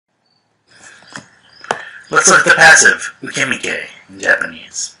Let's look at the passive, ukemike, in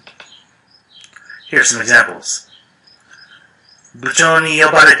Japanese. Here are some examples. 部長に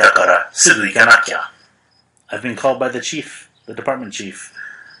呼ばれたからすぐ行かなきゃ. I've been called by the chief, the department chief,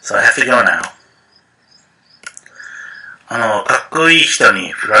 so I have to go now. かっこいい人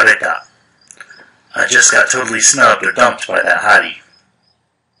に振られた. I just got totally snubbed or dumped by that hottie.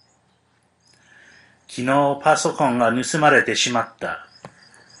 昨日パソコンが盗まれてしまった.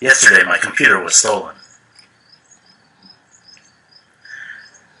 Yesterday my computer was stolen.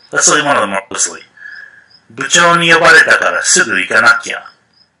 Let's look at one of them more closely. 部長に呼ばれたからすぐ行かなきゃ.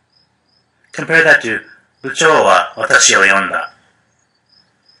 Compare that to 部長は私を呼んだ.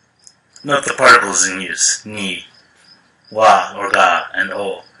 Note the particles in use, ni, wa or ga, and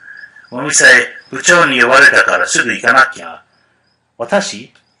o. When we say 部長に呼ばれたからすぐ行かなきゃ,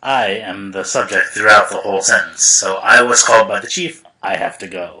 私, I am the subject throughout the whole sentence, so I was called by the chief, I have to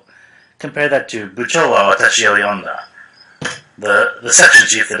go. Compare that to 部長は私を呼んだ. The section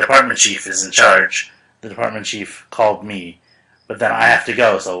chief, the department chief, is in charge. The department chief called me, but then I have to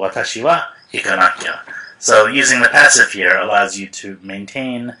go, so 私は行かなきゃ. So using the passive here allows you to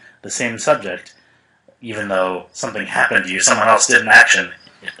maintain the same subject, even though something happened to you, someone else did an action,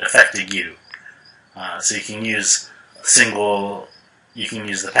 it affected you. So you can use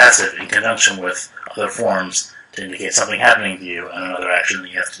the passive in conjunction with other forms to indicate something happening to you and another action that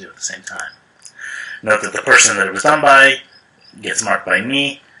you have to do at the same time. Note that the person that it was done by gets marked by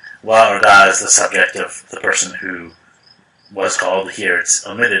ni, wa or ga is the subject of the person who was called. Here it's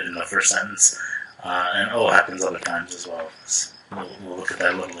omitted in the first sentence, and o happens other times as well. We'll look at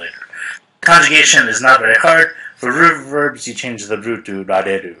that a little later. Conjugation is not very hard. For root verbs, you change the root to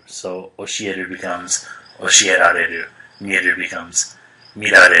rareru. So oshieru becomes oshierareru. Mieru becomes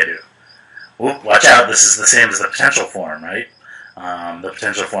mirareru. Whoop, watch out, this is the same as the potential form, right? The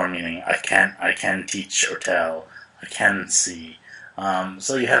potential form meaning I can teach or tell, I can see.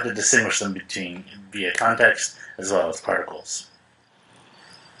 So you have to distinguish them via context as well as particles.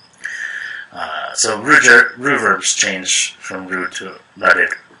 So ru verbs change from ru to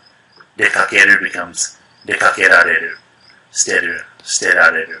rareru. Dekakeru becomes dekakerareru. Steru,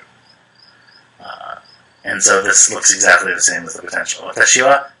 sterareru. And so this looks exactly the same as the potential. 私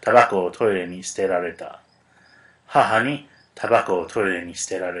はタバコをトイレに捨てられた. 母にタバコをトイレに捨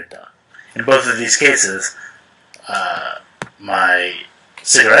てられた. In both of these cases, my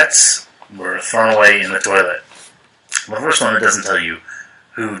cigarettes were thrown away in the toilet. The first one, it doesn't tell you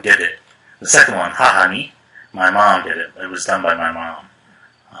who did it. The second one, haha ni, my mom did it. It was done by my mom.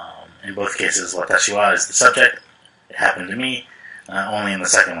 In both cases, watashi wa is the subject. It happened to me. Only in the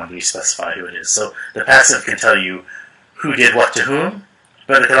second one do we specify who it is. So the passive can tell you who did what to whom,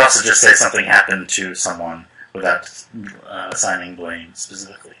 but it could also just say something happened to someone without assigning blame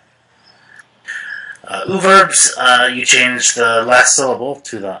specifically. U-verbs, you change the last syllable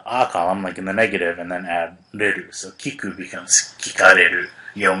to the a column, like in the negative, and then add reru. So kiku becomes kikareru,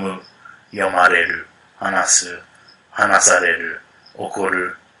 yomu, yomareru, hanasu, hanasareru,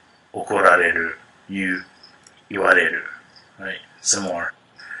 okoru, okorareru, yuwareru. Right? Some more.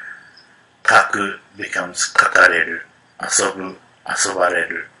 Kaku becomes kakareru, asobu,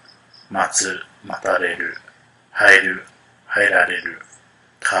 asobareru, matsu, matareru, hairu, hairareru,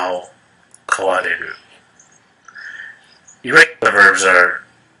 kao, kawareru. Irregular verbs are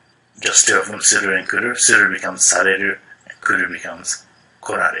just two of them, suru and kuru. Suru becomes sareru, and kuru becomes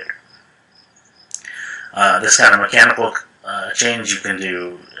korareru. This kind of mechanical change you can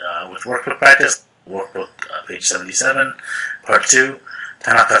do with workbook practice. Workbook, page 77, part 2,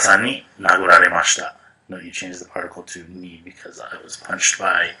 Tanaka-san ni naguraremashita. Note you change the particle to ni because I was punched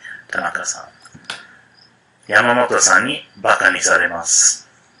by Tanaka-san. Yamamoto-san ni baka ni saremasu.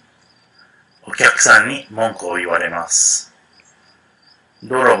 Okyaku-san ni monku o iwaremasu.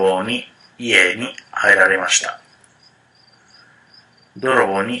 Dorobou ni ie ni hairaremashita.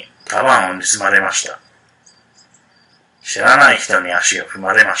 Dorobou ni kaban o tsumaremashita. Shiranai hito ni ashi o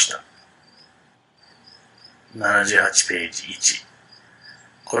fumaremashita. 78ページ1。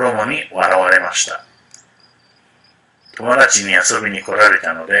衣に笑われました。友達に遊びに来られ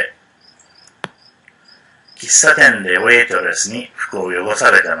たので、喫茶店でウェイトレスに服を汚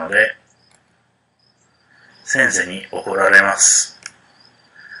されたので、先生に怒られます。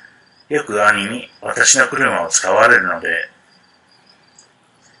よく兄に私の車を使われるので、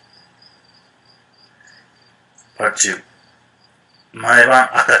Part 2。毎晩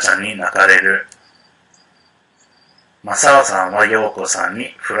赤ちゃんに泣かれる。正雄さんは陽子さん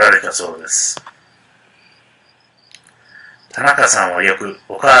に振られたそうです。田中さんはよく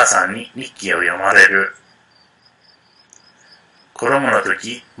お母さんに日記を読まれる。子供の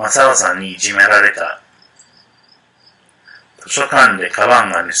時、正雄さんにいじめられた。図書館でカバ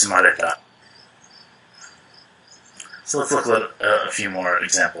ンが盗まれた。So let's look at a few more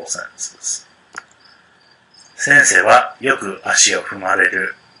example sentences. 先生はよく足を踏まれ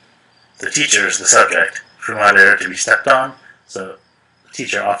る。The teacher is the subject. 踏まれる to be stepped on. So the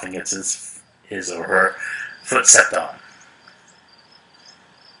teacher often gets his or her foot stepped on.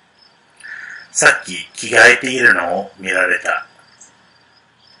 さっき着替えているのを見られた。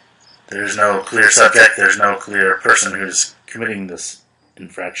There's no clear subject. There's no clear person who's committing this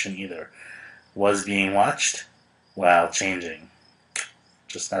infraction either. Was being watched while changing.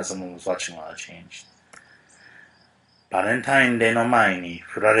 Just as someone was watching while I changed. バレンタインデーの前に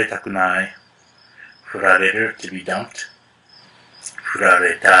振られたくない。振られる to be dumped. 振ら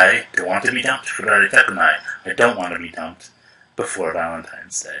れたい to want to be dumped. 振られたくない I don't want to be dumped before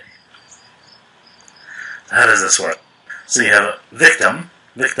Valentine's Day. How does this work? So you have a victim.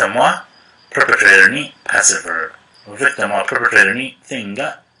 Victim は perpetrator に passive verb. Victim は perpetrator に thing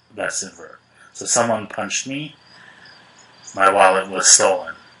が passive verb. So someone punched me. My wallet was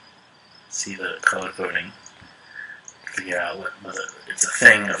stolen. See the color coding. Figure out whether it's a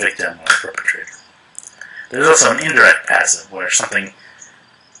thing, a victim, or a perpetrator. There's also an indirect passive where something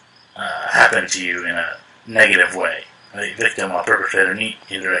happened to you in a negative way. A victim or perpetrator need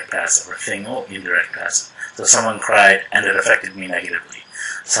indirect passive, or thing or indirect passive. So someone cried and it affected me negatively.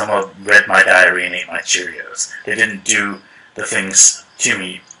 Someone read my diary and ate my Cheerios. They didn't do the things to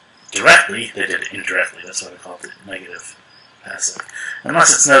me directly, they did it indirectly. That's why we call it negative passive.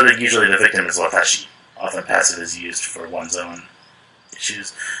 Unless it's noted, usually the victim is watashi. Often passive is used for one's own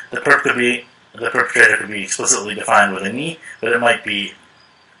issues. The perpetrator could be explicitly defined with a ni, but it might be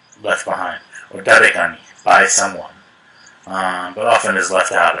left behind. Or darekani, by someone. But often is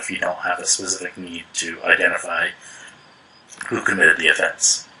left out if you don't have a specific need to identify who committed the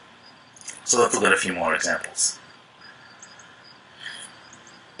offense. So let's look at a few more examples.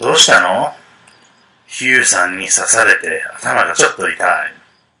 どうしたの？ヒューさんに刺されて頭がちょっと痛い。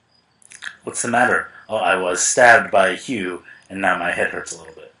What's the matter? Oh, I was stabbed by Hugh, and now my head hurts a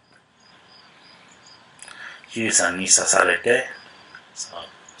little bit. ヒューさんに刺されて so,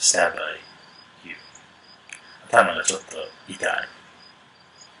 stabbed by Hugh. 頭がちょっと痛い。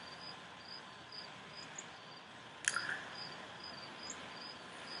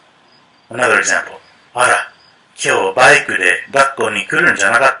Another example. あら、今日バイクで学校に来るんじ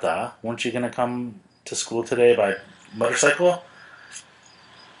ゃなかった？ Weren't you gonna come to school today by motorcycle?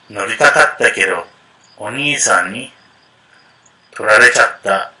 乗りたかったけど、お兄さんに取られちゃっ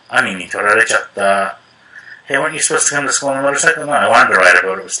た。兄に取られちゃった。Hey, weren't you supposed to come to school on a motorcycle? No, I wanted to ride a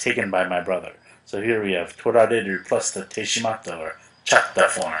boat. It was taken by my brother. So here we have torareru plus the teishimata or chatta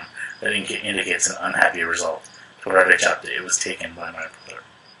form that indicates an unhappy result. Torarechatta, it was taken by my brother.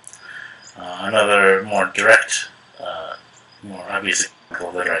 Another more direct, more obvious example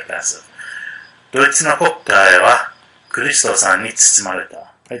of the direct passive. ドイツの国会はクリストさんに包まれ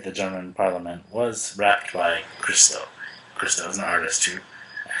た。Right, the German parliament was wrapped by Christo. Christo is an artist who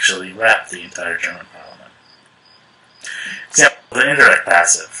actually wrapped the entire German parliament. Example, the indirect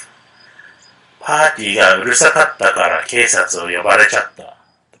passive. パーティーがうるさかったから警察を呼ばれちゃった。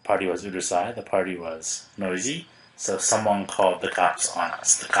The party was urusai, the party was noisy, so someone called the cops on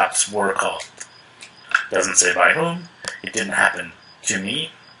us. The cops were called. Doesn't say by whom. It didn't happen to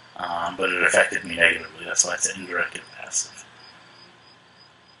me, but it affected me negatively. That's why it's an indirect passive.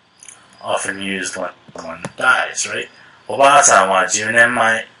 Often used when someone dies, right? おばあさんは10年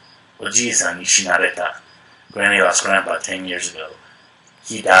前、おじいさんに死なれた。Granny lost grandpa 10 years ago.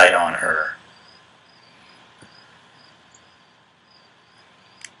 He died on her.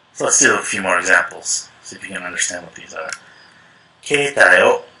 So let's do a few more examples. See if you can understand what these are. 携帯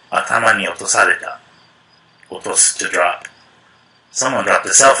を頭に落とされた。落とす to drop. Someone dropped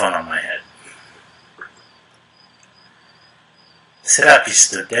a cell phone on my head. セラピ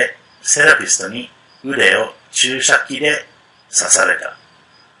ストに腕を注射器で刺された。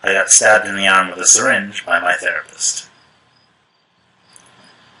I got stabbed in the arm with a syringe by my therapist.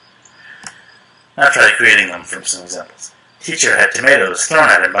 Now try creating them from some examples. Teacher had tomatoes thrown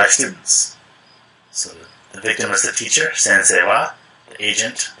at him by students. So the victim is the teacher, sensei wa, the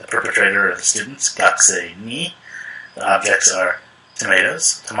agent, the perpetrator are the students, gakusei ni. The objects are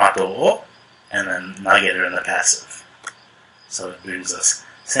tomatoes, tomato o, and then nageru in the passive. So it brings us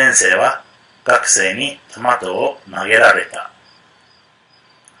先生は学生にトマトを投げられた。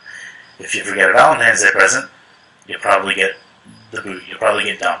If you forget a Valentine's Day present, you'll probably get the boot. You'll probably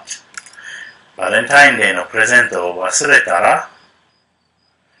get dumped. バレンタインデーのプレゼントを忘れたら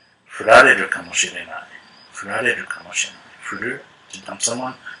振られるかもしれない。振られるかもしれない。振る to dump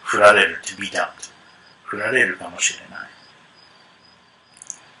someone. 振られる to be dumped. 振られるかもしれない。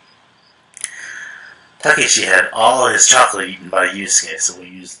Takeshi had all his chocolate eaten by Yusuke, so we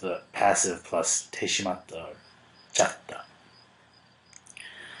use the passive plus teshimatta or chatta.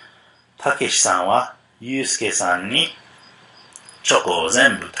 Takeshi-san はユースケさんにチョコを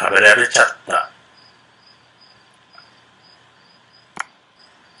全部食べられちゃった。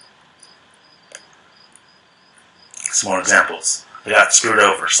Some more examples. I got screwed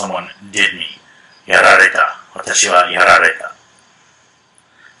over. Someone did me. やられた。私はやられた。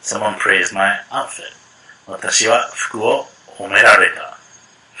Someone praised my outfit. 私は服を褒められた。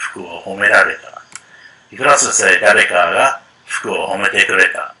服を褒められた。You could also say 誰かが服を褒めてくれ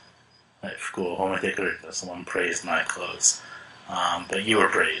た。服を褒めてくれた。Someone praised my clothes. But you were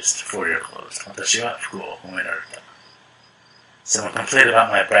praised for your clothes. 私は服を褒められた。Someone complained about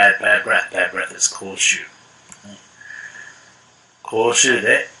my bad breath. Bad breath is cold shoe. 公衆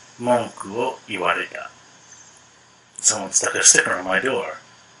で文句を言われた。Someone stuck a sticker on my door.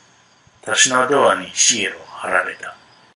 私のドアにシールを貼られた。